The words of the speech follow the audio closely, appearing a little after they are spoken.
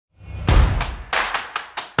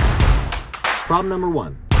Problem number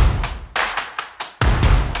 1.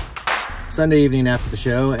 Sunday evening after the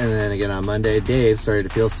show, and then again on Monday, Dave started to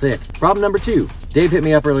feel sick. Problem number 2. Dave hit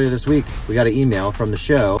me up earlier this week. We got an email from the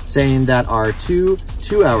show saying that our 2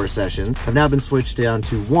 2-hour sessions have now been switched down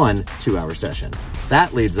to 1 2-hour session.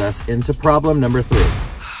 That leads us into problem number 3.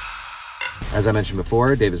 As I mentioned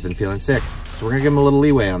before, Dave has been feeling sick, so we're gonna give him a little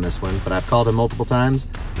leeway on this one, but I've called him multiple times.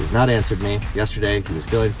 He's not answered me. Yesterday, he was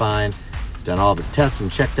feeling fine. He's done all of his tests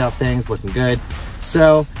and checked out things, looking good.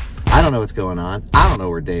 So I don't know what's going on. I don't know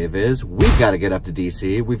where Dave is. We've got to get up to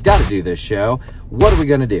DC. We've got to do this show. What are we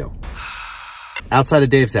going to do? Outside of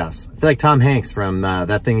Dave's house, I feel like Tom Hanks from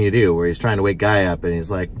That Thing You Do, where he's trying to wake Guy up and he's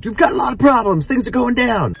like, "You've got a lot of problems. Things are going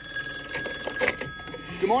down."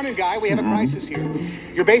 Good morning, Guy. We have a crisis here.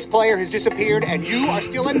 Your bass player has disappeared and you are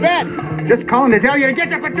still in bed. Just calling to tell you to get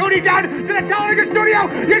your patootie down to the television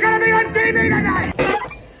studio. You're going to be on TV tonight.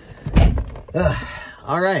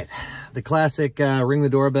 All right. The classic ring the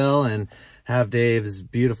doorbell and have Dave's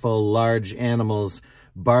beautiful large animals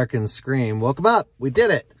bark and scream. Woke him up. We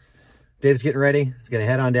did it. Dave's getting ready. He's going to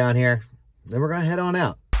head on down here. Then we're going to head on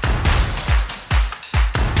out.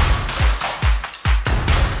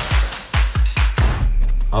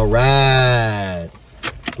 All right.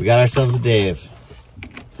 We got ourselves a Dave.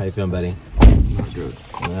 How you feeling, buddy? Not good.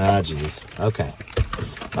 Ah, jeez. Okay.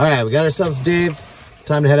 All right. We got ourselves a Dave.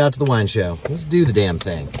 Time to head out to the wine show. Let's do the damn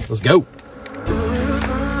thing. Let's go.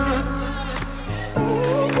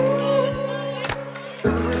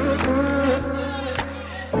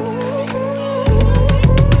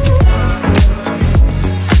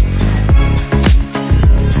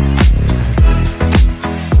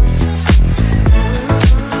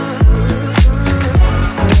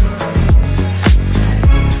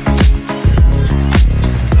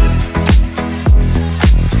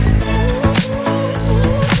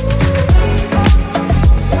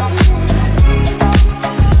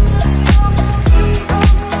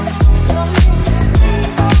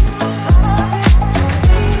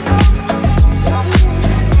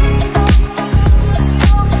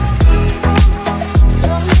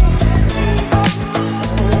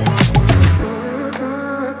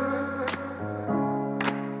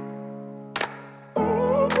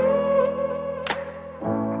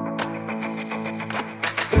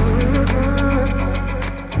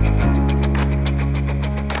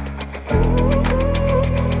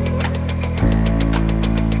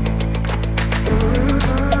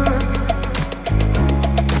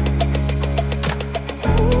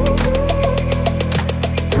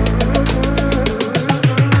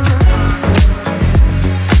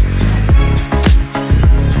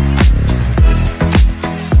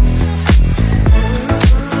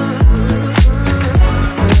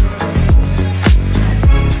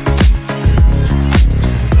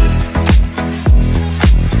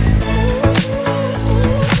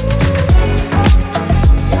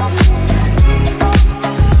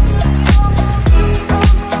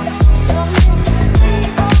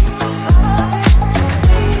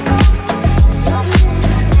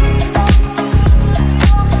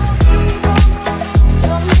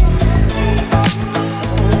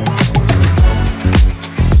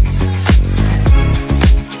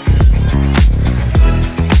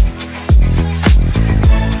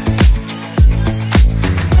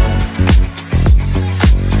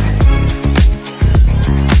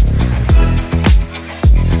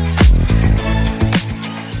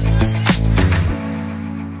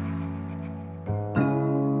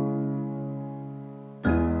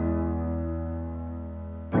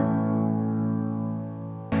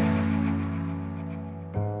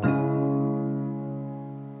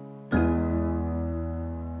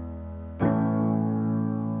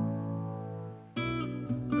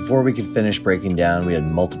 Before we could finish breaking down, we had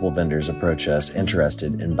multiple vendors approach us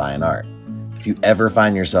interested in buying art. If you ever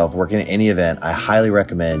find yourself working at any event, I highly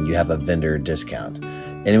recommend you have a vendor discount.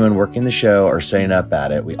 Anyone working the show or setting up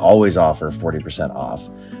at it, we always offer 40% off.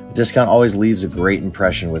 The discount always leaves a great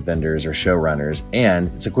impression with vendors or showrunners, and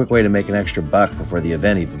it's a quick way to make an extra buck before the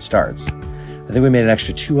event even starts. I think we made an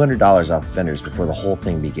extra $200 off the vendors before the whole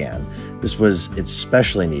thing began. This was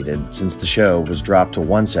especially needed since the show was dropped to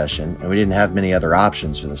one session and we didn't have many other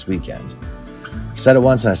options for this weekend. I've said it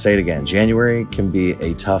once and I say it again, January can be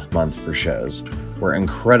a tough month for shows. We're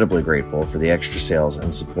incredibly grateful for the extra sales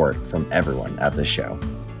and support from everyone at this show.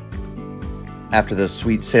 After those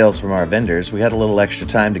sweet sales from our vendors, we had a little extra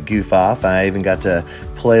time to goof off, and I even got to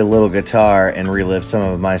play a little guitar and relive some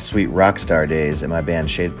of my sweet rock star days in my band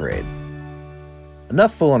Shade Parade.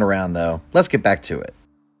 Enough fooling around though, let's get back to it.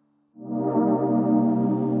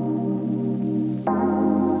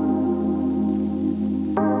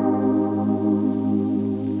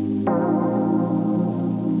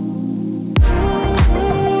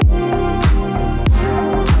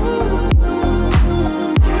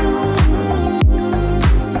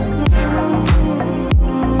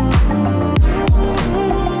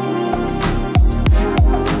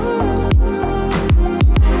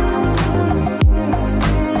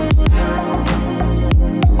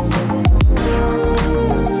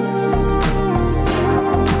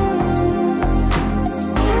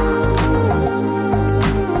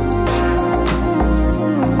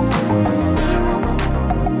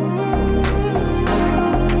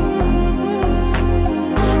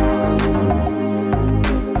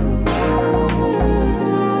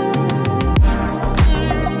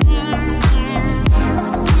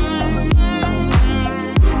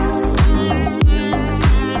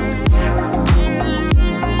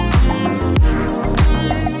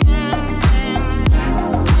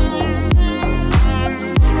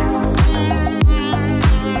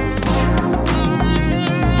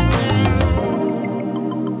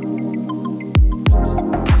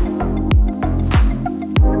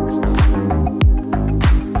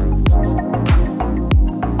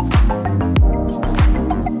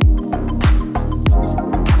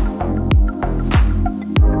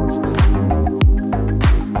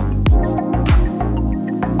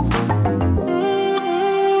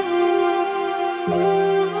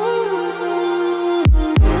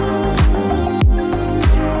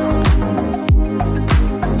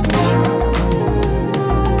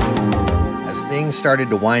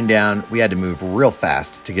 started to wind down, we had to move real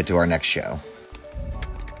fast to get to our next show.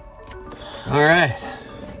 All right.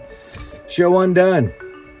 Show 1 done.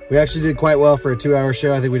 We actually did quite well for a 2-hour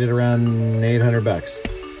show. I think we did around 800 bucks.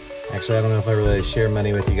 Actually, I don't know if I really share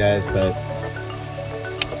money with you guys, but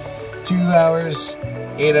 2 hours,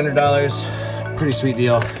 $800, pretty sweet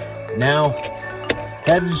deal. Now,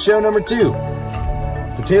 headed to show number 2,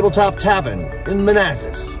 the Tabletop Tavern in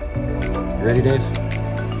Manassas. You ready, Dave?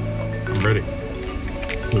 I'm ready.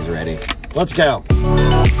 He's ready. Let's go.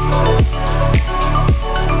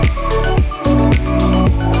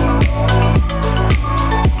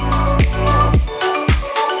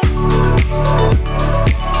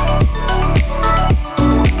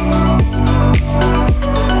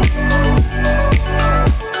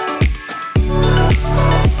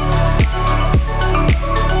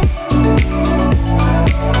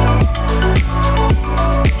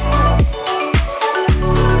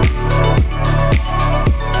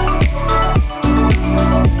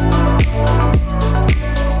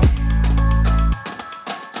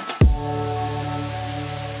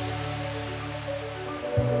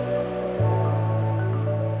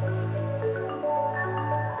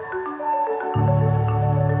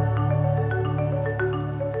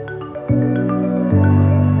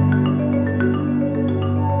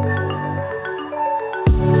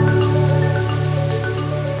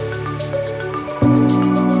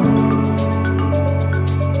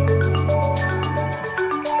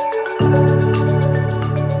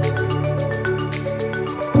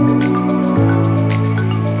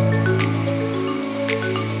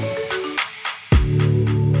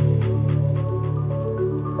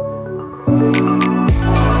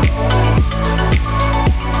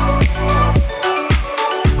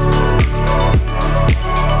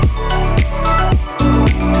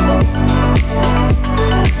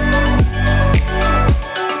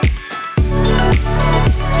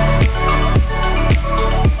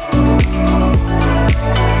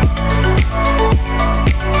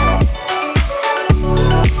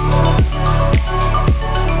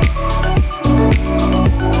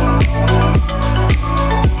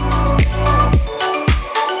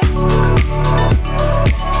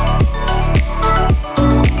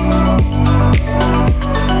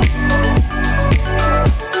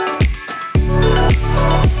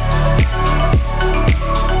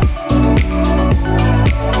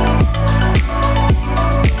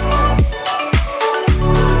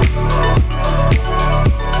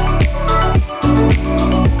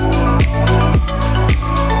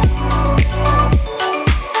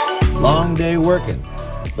 Working,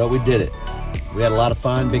 but we did it. We had a lot of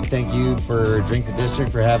fun. Big thank you for Drink the District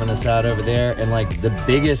for having us out over there, and like the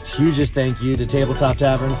biggest, hugest thank you to Tabletop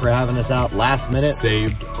Tavern for having us out last minute.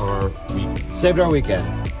 Saved our weekend. Saved our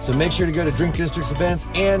weekend. So make sure to go to Drink District's events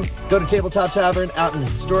and go to Tabletop Tavern out in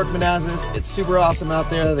Historic Manassas. It's super awesome out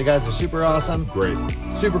there. The guys are super awesome. Great.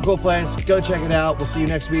 Super cool place. Go check it out. We'll see you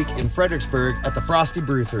next week in Fredericksburg at the Frosty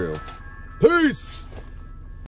Brew Through. Peace!